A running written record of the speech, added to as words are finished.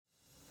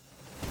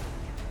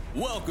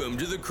Welcome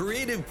to the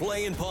Creative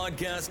Play and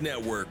Podcast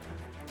Network.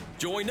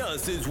 Join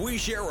us as we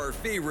share our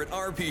favorite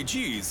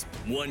RPGs,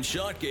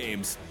 one-shot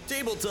games,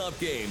 tabletop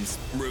games,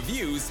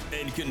 reviews,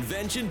 and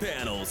convention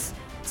panels.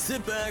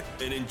 Sit back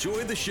and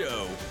enjoy the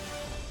show.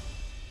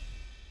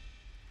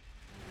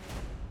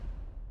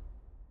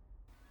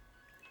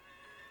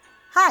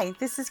 Hi,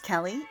 this is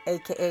Kelly,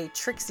 aka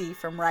Trixie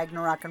from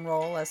Ragnarok and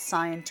Roll,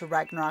 assigned to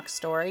Ragnarok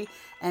Story,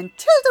 and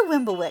Tilda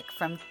Wimblewick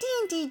from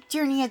D&D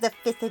Journey of the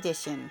 5th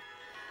Edition.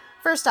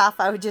 First off,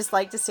 I would just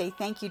like to say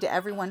thank you to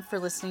everyone for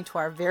listening to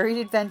our varied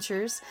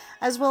adventures,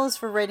 as well as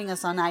for rating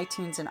us on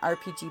iTunes and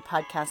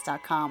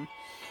RPGpodcast.com.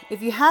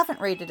 If you haven't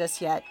rated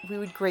us yet, we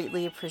would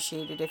greatly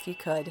appreciate it if you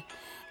could.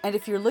 And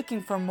if you're looking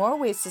for more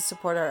ways to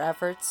support our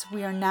efforts,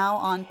 we are now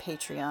on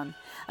Patreon,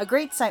 a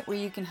great site where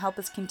you can help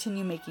us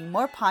continue making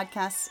more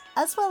podcasts,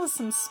 as well as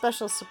some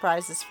special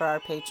surprises for our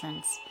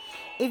patrons.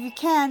 If you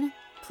can,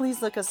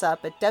 please look us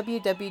up at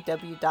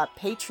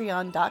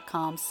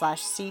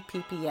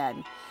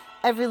www.patreon.com/cppn.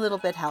 Every little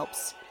bit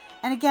helps.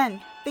 And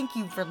again, thank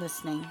you for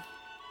listening.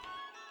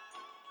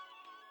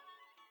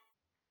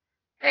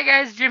 Hey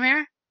guys, Jim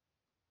here.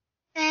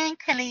 And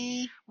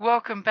Kelly.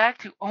 Welcome back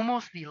to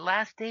almost the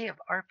last day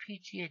of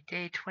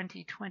RPGaDay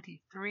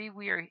 2023.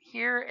 We are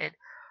here at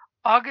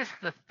August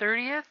the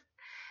 30th,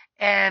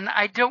 and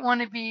I don't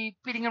want to be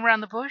beating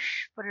around the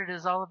bush, but it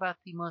is all about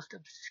the most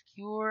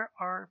obscure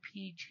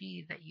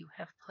RPG that you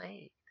have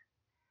played.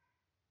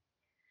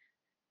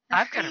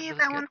 I've got a really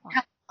good one.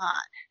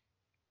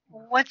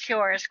 What's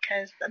yours?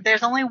 Because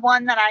there's only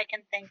one that I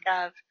can think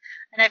of,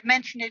 and I've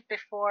mentioned it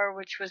before,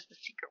 which was The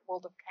Secret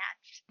World of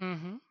Cats.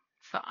 Mm-hmm.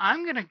 So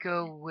I'm going to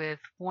go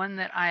with one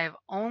that I have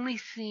only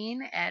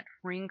seen at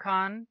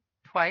RingCon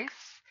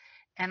twice,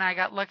 and I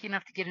got lucky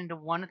enough to get into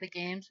one of the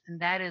games, and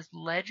that is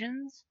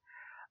Legends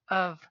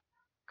of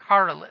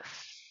Carolus.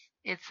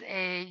 It's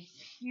a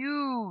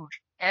huge,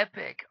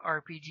 epic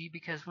RPG,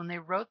 because when they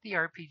wrote the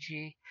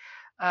RPG,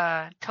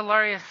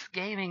 Telarius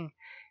Gaming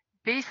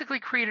basically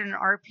created an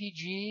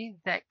RPG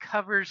that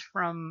covers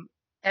from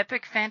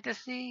epic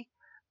fantasy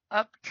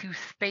up to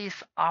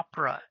space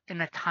opera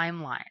in a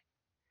timeline.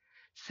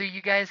 So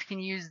you guys can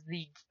use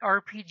the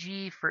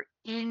RPG for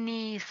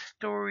any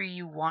story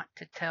you want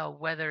to tell,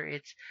 whether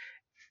it's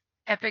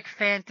epic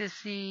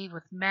fantasy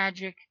with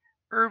magic,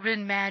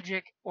 urban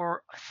magic,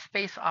 or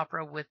space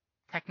opera with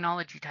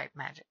technology type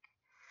magic.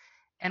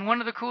 And one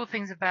of the cool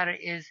things about it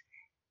is,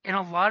 in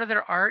a lot of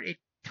their art, it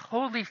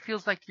totally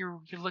feels like you're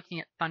looking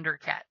at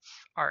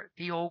Thundercats art,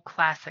 the old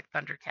classic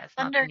Thundercats.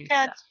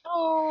 Thundercats,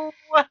 oh!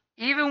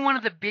 Even one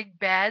of the big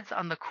bads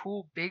on the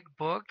cool big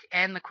book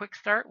and the quick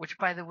start, which,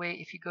 by the way,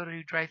 if you go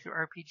to Drive-Thru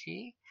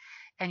RPG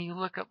and you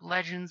look up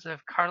Legends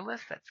of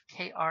Carolus, that's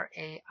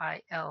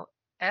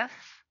K-R-A-I-L-S,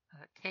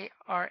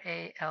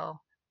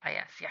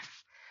 K-R-A-L-I-S, yes.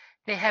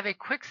 They have a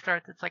quick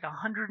start that's like a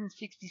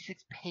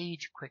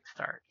 166-page quick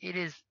start. It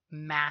is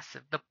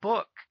massive. The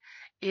book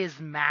is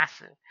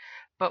massive.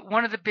 But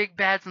one of the big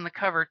bads on the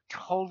cover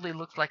totally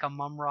looks like a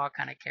Mum-Ra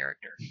kind of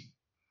character.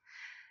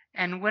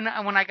 And when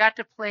I got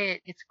to play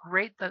it, it's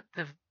great. The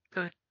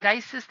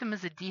dice system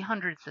is a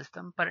D100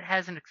 system, but it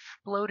has an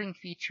exploding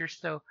feature.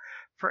 So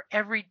for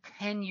every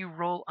 10 you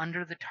roll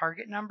under the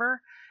target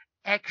number,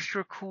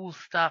 extra cool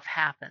stuff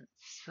happens.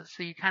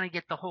 So you kind of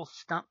get the whole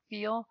stump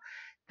feel.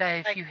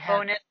 That if like you have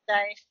bonus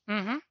dice.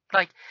 Mm-hmm.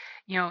 Like,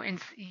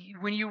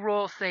 when you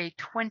roll, say,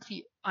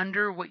 20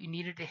 under what you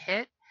needed to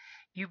hit,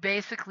 you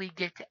basically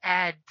get to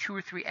add 2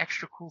 or 3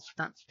 extra cool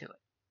stunts to it.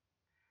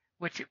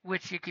 Which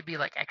it could be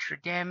like extra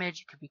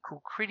damage, it could be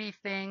cool critty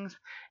things,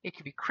 it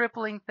could be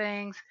crippling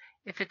things.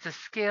 If it's a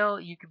skill,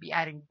 you could be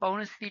adding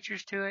bonus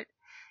features to it.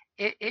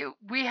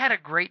 We had a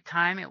great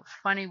time. It was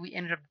funny. We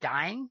ended up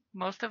dying,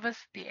 most of us,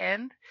 at the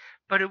end,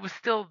 but it was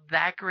still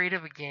that great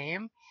of a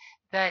game.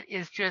 That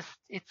is just,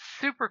 it's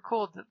super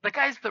cool. The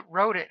guys that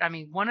wrote it, I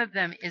mean, one of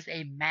them is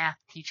a math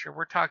teacher.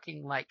 We're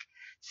talking like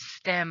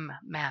STEM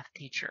math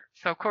teacher.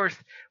 So, of course,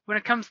 when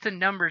it comes to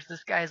numbers,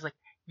 this guy's like,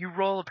 you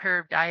roll a pair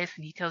of dice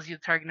and he tells you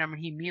the target number,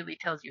 and he immediately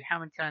tells you how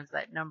many times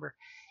that number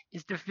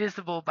is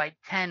divisible by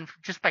 10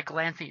 just by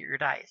glancing at your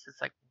dice.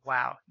 It's like,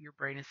 wow, your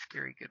brain is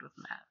scary good with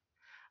math.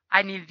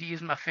 I needed to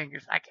use my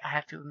fingers, I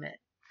have to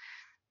admit.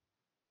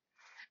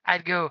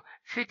 I'd go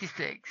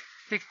 56,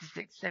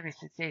 66,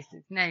 76,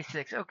 86,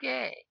 96.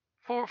 Okay.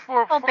 Four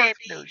baby.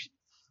 explosions.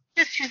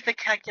 Just use the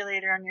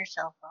calculator on your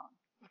cell phone.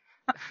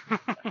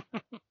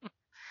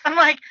 I'm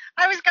like,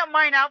 I always got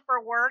mine out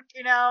for work,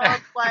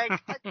 It's like,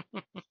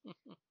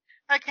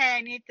 okay,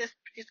 I need this.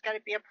 It's got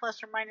to be a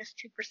plus or minus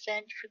 2%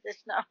 for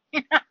this now.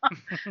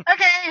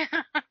 Okay.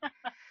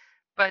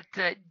 But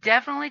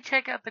definitely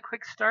check out the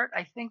Quick Start.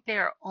 I think they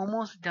are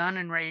almost done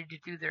and ready to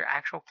do their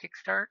actual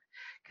Kickstart,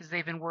 because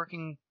they've been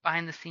working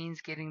behind the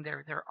scenes getting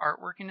their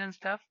artwork and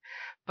stuff.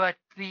 But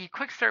the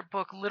Quick Start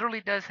book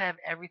literally does have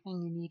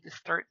everything you need to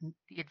start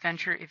the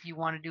adventure if you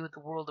want to do it the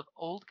world of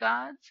old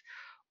gods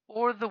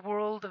or the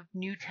world of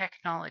new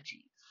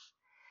technologies.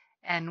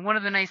 And one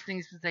of the nice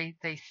things is they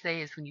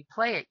say is when you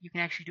play it, you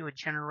can actually do a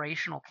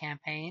generational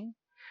campaign,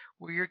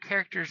 where your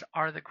characters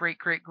are the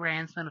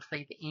great-great-grandson of,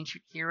 say, the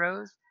ancient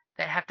heroes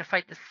that have to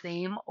fight the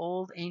same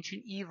old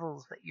ancient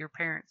evils that your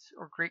parents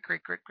or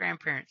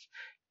great-great-great-grandparents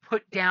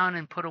put down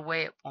and put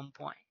away at one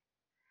point,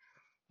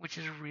 which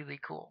is really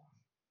cool.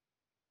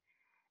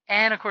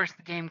 And, of course,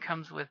 the game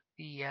comes with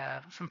the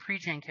some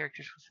pre-gen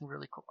characters with some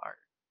really cool art.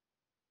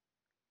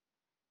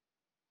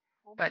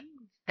 But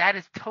that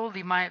is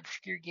totally my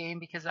obscure game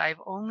because I've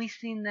only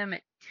seen them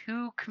at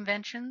 2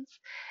 conventions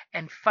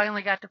and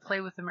finally got to play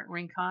with them at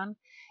RingCon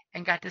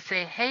and got to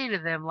say hey to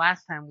them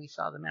last time we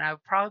saw them. And I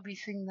would probably be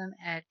seeing them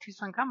at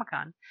Tucson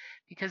Comic-Con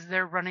because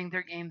they're running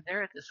their game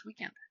there this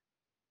weekend.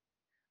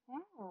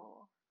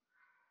 Oh.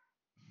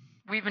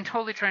 We've been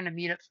totally trying to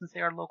meet up since they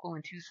are local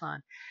in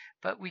Tucson,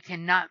 but we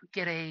cannot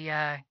get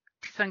a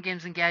Tucson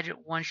Games and Gadget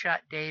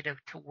one-shot day to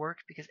work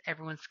because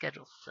everyone's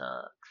schedule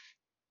sucks.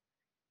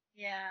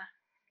 Yeah,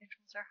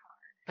 schedules are hard.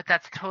 But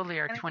that's totally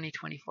our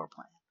 2024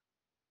 plan.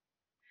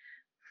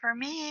 For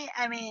me,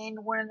 I mean,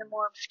 one of the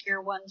more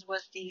obscure ones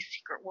was the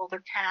Secret World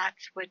of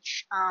Cats,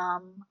 which,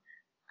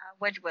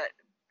 what,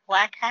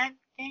 Black Hat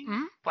Games?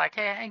 Mm-hmm. Black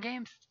Hat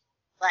Games.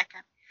 Black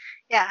Hat.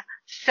 Yeah.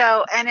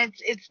 So, and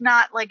it's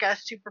not like a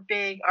super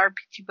big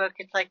RPG book.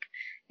 It's like,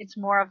 it's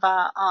more of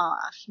a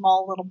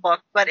small little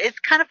book, but it's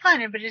kind of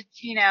fun. But it's,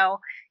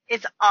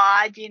 it's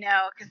odd,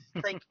 cause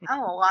it's like,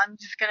 oh, I'm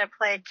just going to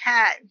play a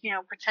cat,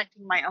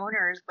 protecting my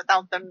owners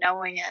without them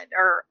knowing it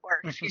or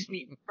excuse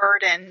me,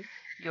 burdens.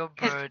 Your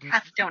Because burden.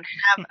 cats don't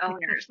have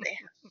owners, they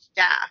have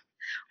staff,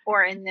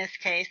 or in this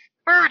case,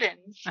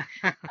 burdens. So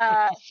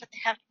they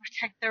have to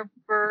protect their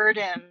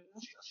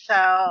burdens. So,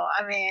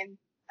 I mean,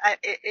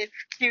 it's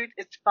cute,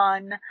 it's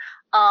fun.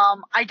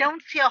 I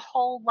don't see a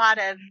whole lot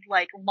of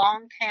like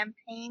long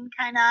campaign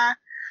kind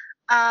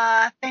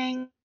of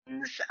things,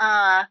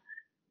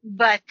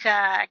 but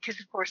because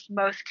of course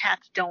most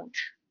cats don't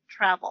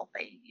travel.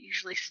 They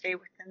usually stay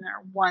within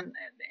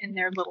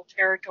their little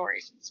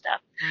territories and stuff.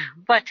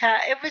 Mm-hmm. But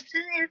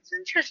it's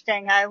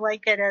interesting. I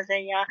like it as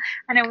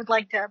and I would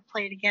like to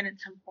play it again at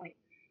some point.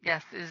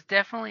 Yes, it's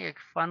definitely a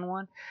fun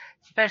one,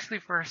 especially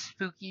for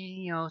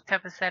spooky,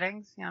 type of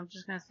settings. I'm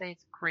just gonna say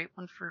it's a great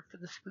one for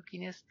the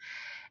spookiness,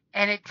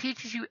 and it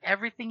teaches you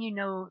everything you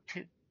know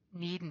to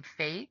need in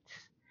Fate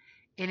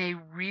in a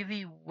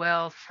really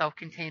well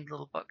self-contained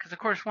little book. Because of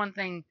course, one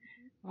thing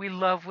we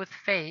love with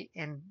Fate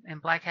and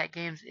Black Hat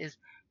Games is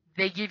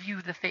they give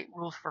you the Fate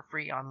rules for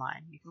free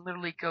online. You can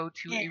literally go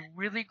to a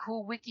really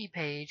cool wiki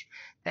page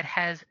that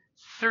has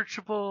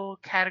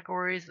searchable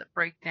categories that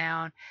break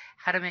down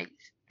how to make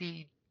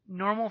the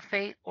normal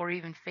Fate or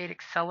even Fate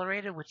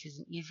Accelerated, which is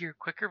an easier,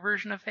 quicker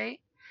version of Fate,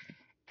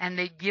 and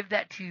they give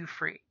that to you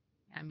free.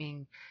 I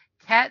mean,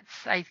 Cats,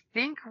 I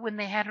think when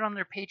they had it on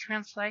their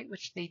Patreon site,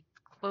 which they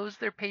closed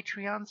their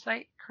Patreon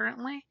site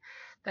currently,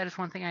 that is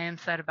one thing I am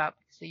sad about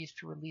because they used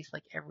to release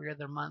like every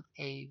other month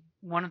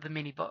one of the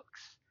mini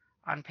books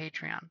on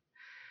Patreon.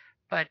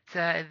 But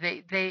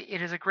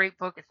it is a great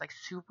book. It's like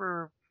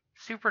super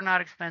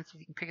not expensive.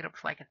 You can pick it up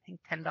for like I think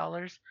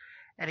 $10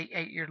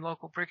 at your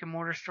local brick and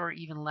mortar store,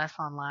 even less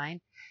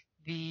online.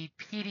 The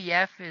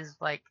PDF is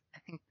like I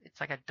think it's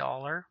like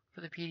 $1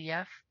 for the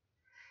PDF.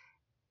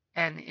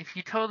 And if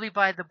you totally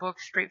buy the book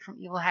straight from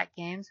Evil Hat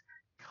Games,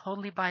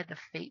 totally buy the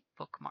Fate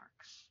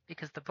bookmarks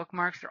because the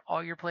bookmarks are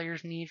all your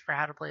players need for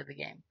how to play the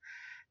game.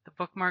 The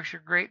bookmarks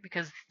are great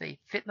because they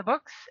fit in the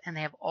books and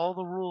they have all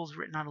the rules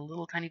written on a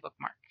little tiny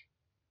bookmark.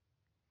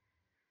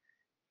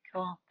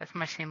 Cool. That's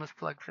my shameless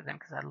plug for them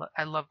because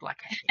I love Black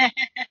Hat.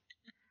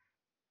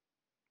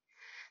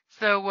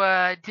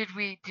 So did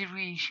we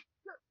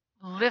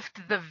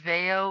lift the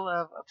veil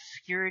of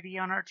obscurity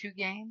on our 2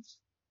 games?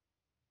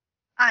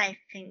 I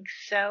think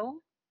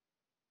so.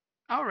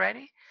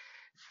 Alrighty.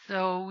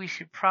 So we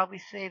should probably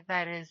say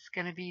that is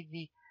going to be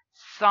the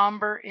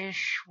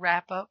somber-ish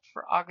wrap-up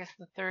for August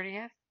the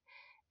 30th.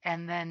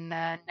 And then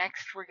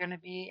next we're going to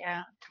be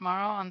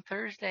tomorrow on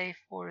Thursday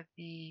for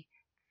the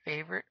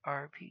favorite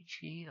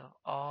RPG of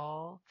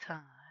all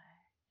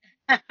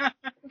time.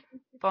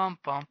 Bump,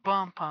 bump,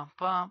 bump, bump,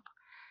 bump.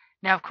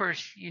 Now, of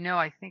course,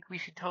 I think we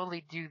should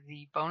totally do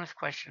the bonus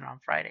question on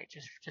Friday,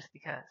 just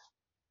because.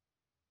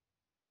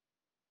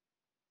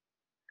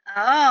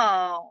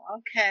 Oh,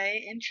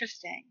 okay.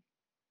 Interesting.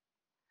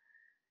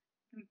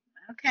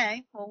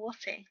 Okay, well, we'll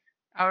see.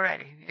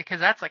 Alrighty, because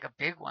that's like a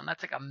big one.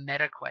 That's like a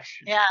meta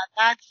question. Yeah,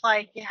 that's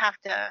like you have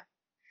to.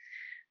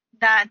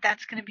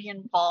 That's going to be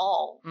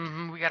involved.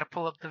 Mm-hmm. We got to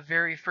pull up the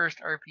very first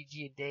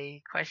RPG a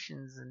day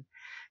questions and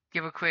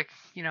give a quick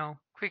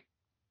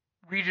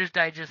Reader's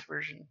Digest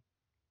version.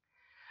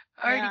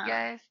 Alrighty,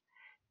 guys.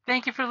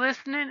 Thank you for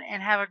listening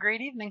and have a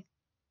great evening.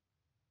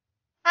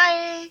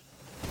 Bye.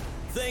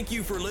 Thank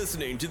you for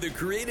listening to the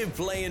Creative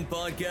Play-In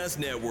Podcast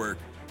Network.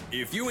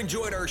 If you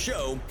enjoyed our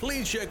show,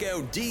 please check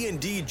out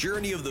D&D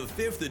Journey of the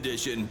 5th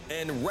Edition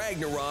and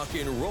Ragnarok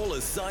Enroll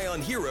a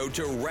Scion Hero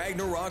to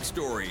Ragnarok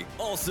Story.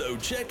 Also,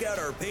 check out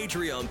our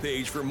Patreon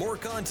page for more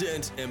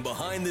content and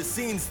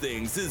behind-the-scenes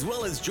things, as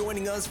well as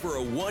joining us for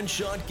a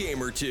one-shot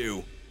game or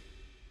two.